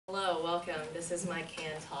welcome. This is my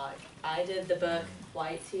can talk. I did the book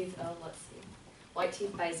White Teeth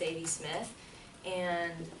by Zadie Smith,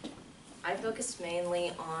 and I focused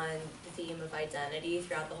mainly on the theme of identity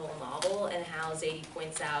throughout the whole novel and how Zadie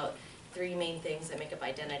points out three main things that make up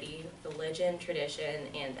identity: religion, tradition,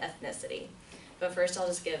 and ethnicity. But first I'll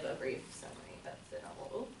just give a brief summary of the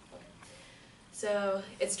novel. So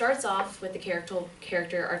it starts off with the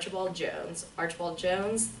character Archibald Jones. Archibald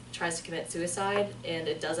Jones tries to commit suicide and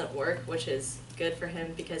it doesn't work, which is good for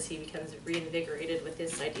him because he becomes reinvigorated with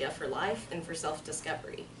his idea for life and for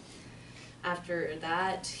self-discovery. After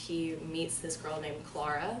that, he meets this girl named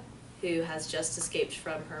Clara, who has just escaped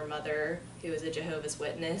from her mother, who is a Jehovah's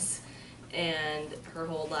Witness, and her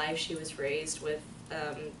whole life she was raised with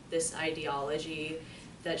this ideology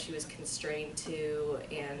that she was constrained to,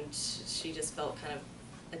 and she just felt kind of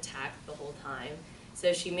attacked the whole time.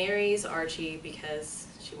 So she marries Archie because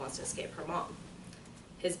she wants to escape her mom.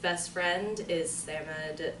 His best friend is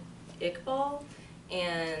Samad Iqbal,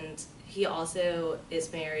 and he also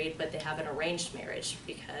is married, but they have an arranged marriage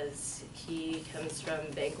because he comes from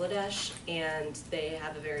Bangladesh and they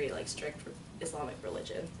have a very strict Islamic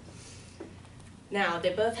religion. Now,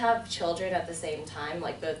 they both have children at the same time,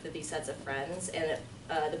 like both of these sets of friends, and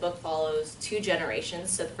the book follows two generations.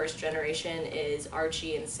 So the first generation is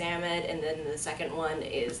Archie and Samad, and then the second one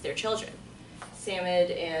is their children.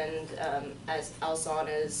 Samad and as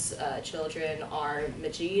Alsana's children are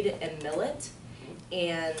Majid and Millet,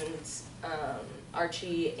 and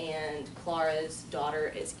Archie and Clara's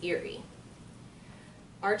daughter is Erie.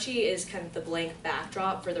 Archie is kind of the blank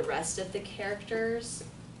backdrop for the rest of the characters,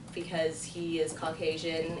 because he is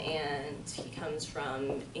Caucasian and he comes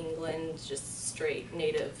from England, just straight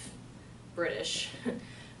native British,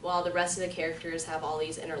 while the rest of the characters have all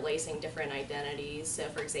these interlacing different identities. So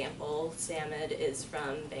for example, Samad is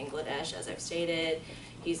from Bangladesh, as I've stated.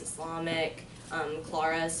 He's Islamic.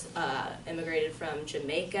 Clara's immigrated from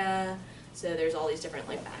Jamaica. So there's all these different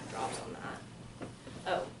backdrops on that.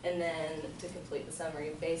 Oh, and then to complete the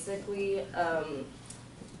summary, basically,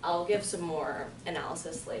 I'll give some more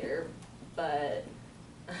analysis later, but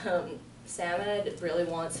Samad really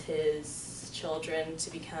wants his children to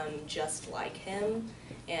become just like him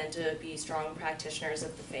and to be strong practitioners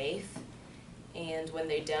of the faith. And when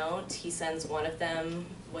they don't, he sends one of them,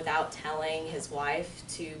 without telling his wife,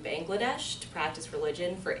 to Bangladesh to practice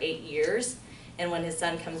religion for 8 years. And when his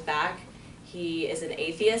son comes back, he is an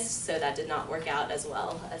atheist, so that did not work out as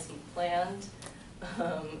well as he planned.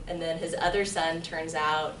 And then his other son turns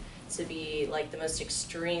out to be the most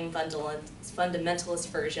extreme fundamentalist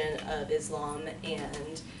version of Islam,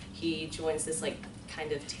 and he joins this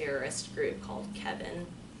kind of terrorist group called Kevin.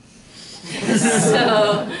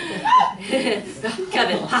 So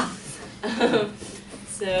Kevin, ha!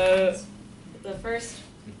 So the first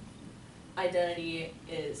identity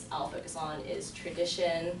I'll focus on is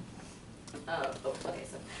tradition.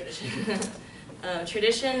 Tradition.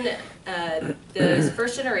 Tradition, the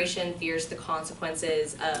first generation fears the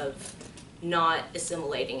consequences of not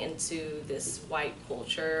assimilating into this white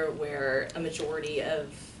culture where a majority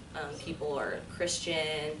of people are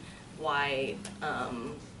Christian, white,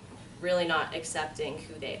 really not accepting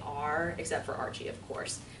who they are, except for Archie, of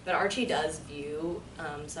course. But Archie does view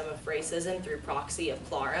some of racism through proxy of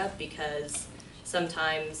Clara, because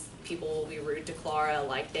sometimes people will be rude to Clara,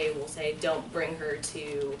 they will say, don't bring her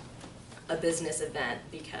to a business event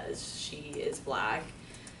because she is black.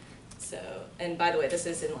 So, and by the way, this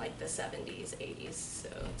is in the 70s, 80s, so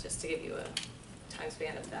just to give you a time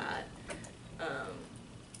span of that.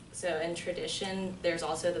 So in tradition, there's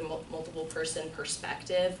also the multiple person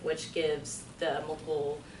perspective, which gives the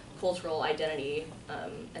multiple cultural identity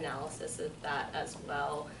analysis of that as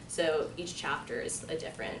well. So each chapter is a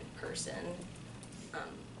different person.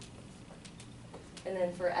 And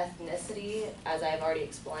then for ethnicity, as I've already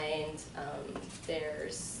explained,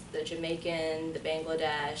 there's the Jamaican, the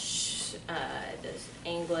Bangladesh, the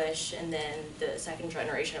English, and then the second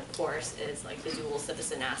generation, of course, is the dual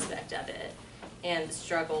citizen aspect of it, and the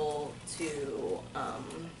struggle to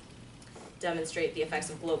demonstrate the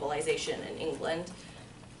effects of globalization in England.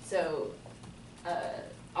 So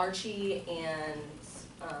Archie and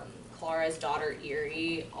Clara's daughter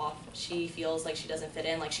Erie, she feels like she doesn't fit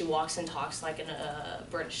in. She walks and talks like a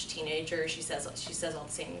British teenager. She says all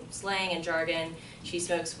the same slang and jargon. She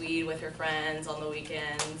smokes weed with her friends on the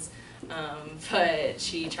weekends, but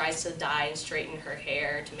she tries to dye and straighten her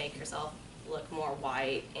hair to make herself look more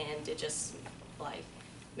white, and it just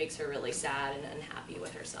makes her really sad and unhappy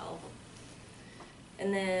with herself.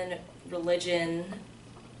 And then religion.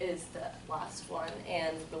 is the last one,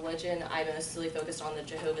 and religion, I mostly focused on the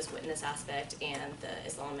Jehovah's Witness aspect and the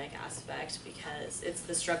Islamic aspect because it's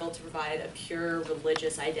the struggle to provide a pure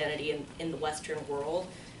religious identity in the Western world,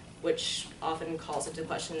 which often calls into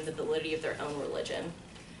question the validity of their own religion.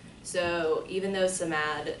 So even though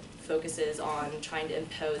Samad focuses on trying to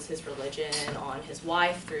impose his religion on his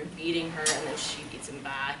wife through beating her, and then she beats him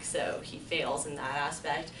back, so he fails in that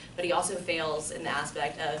aspect. But he also fails in the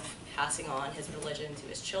aspect of passing on his religion to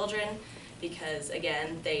his children, because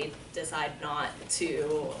again, they decide not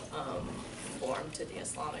to conform to the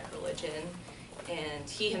Islamic religion. And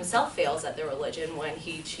he himself fails at the religion when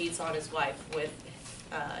he cheats on his wife with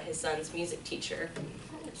his son's music teacher.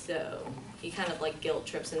 So he kind of like guilt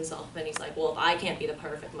trips himself, and he's like, well, if I can't be the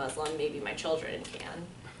perfect Muslim, maybe my children can.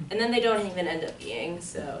 And then they don't even end up being,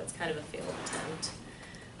 so it's kind of a failed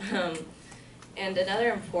attempt. And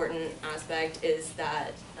another important aspect is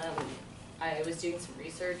that I was doing some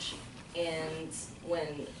research, and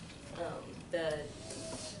when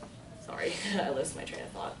sorry, I lost my train of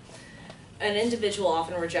thought. An individual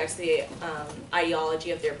often rejects the ideology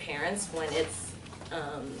of their parents when it's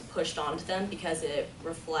pushed onto them because it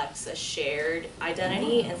reflects a shared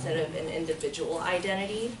identity instead of an individual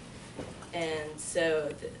identity. And so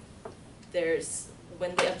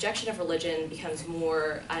when the objection of religion becomes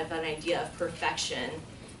more of an idea of perfection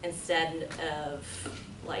instead of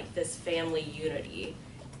like this family unity,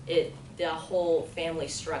 the whole family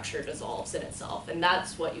structure dissolves in itself, and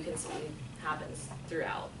that's what you can see happens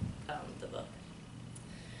throughout the book.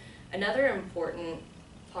 Another important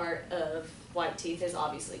part of White Teeth is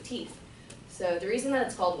obviously teeth. So the reason that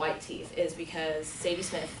it's called White Teeth is because Zadie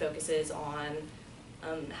Smith focuses on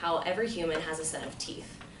how every human has a set of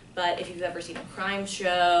teeth. But if you've ever seen a crime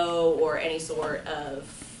show or any sort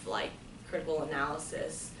of like critical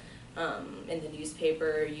analysis in the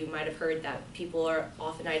newspaper, you might have heard that people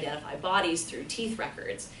often identify bodies through teeth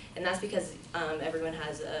records, and that's because everyone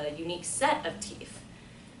has a unique set of teeth.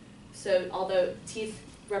 So although teeth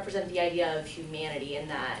represent the idea of humanity in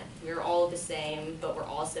that we're all the same, but we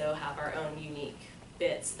also have our own unique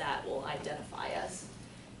bits that will identify us.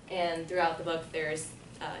 And throughout the book, there's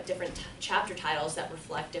different chapter titles that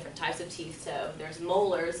reflect different types of teeth. So there's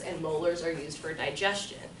molars, and molars are used for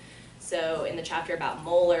digestion. So in the chapter about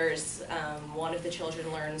molars, one of the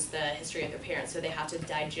children learns the history of their parents, so they have to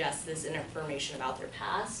digest this information about their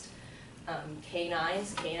past.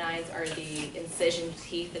 Canines are the incision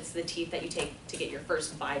teeth. It's the teeth that you take to get your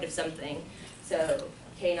first bite of something. So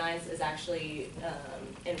canines is actually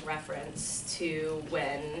in reference to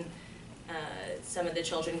when some of the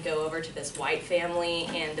children go over to this white family,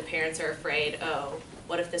 and the parents are afraid, oh,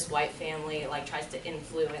 what if this white family like tries to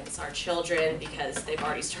influence our children because they've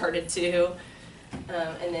already started to.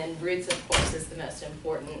 And then roots, of course, is the most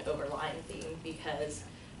important overlying theme, because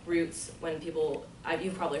roots, when people,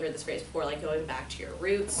 you've probably heard this phrase before, like going back to your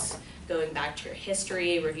roots, going back to your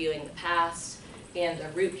history, reviewing the past. And a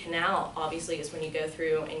root canal, obviously, is when you go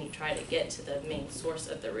through and you try to get to the main source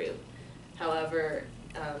of the root. However,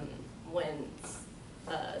 when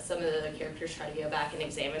some of the characters try to go back and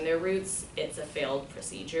examine their roots, it's a failed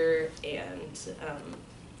procedure, and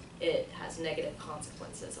it has negative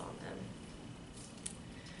consequences on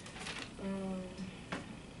them.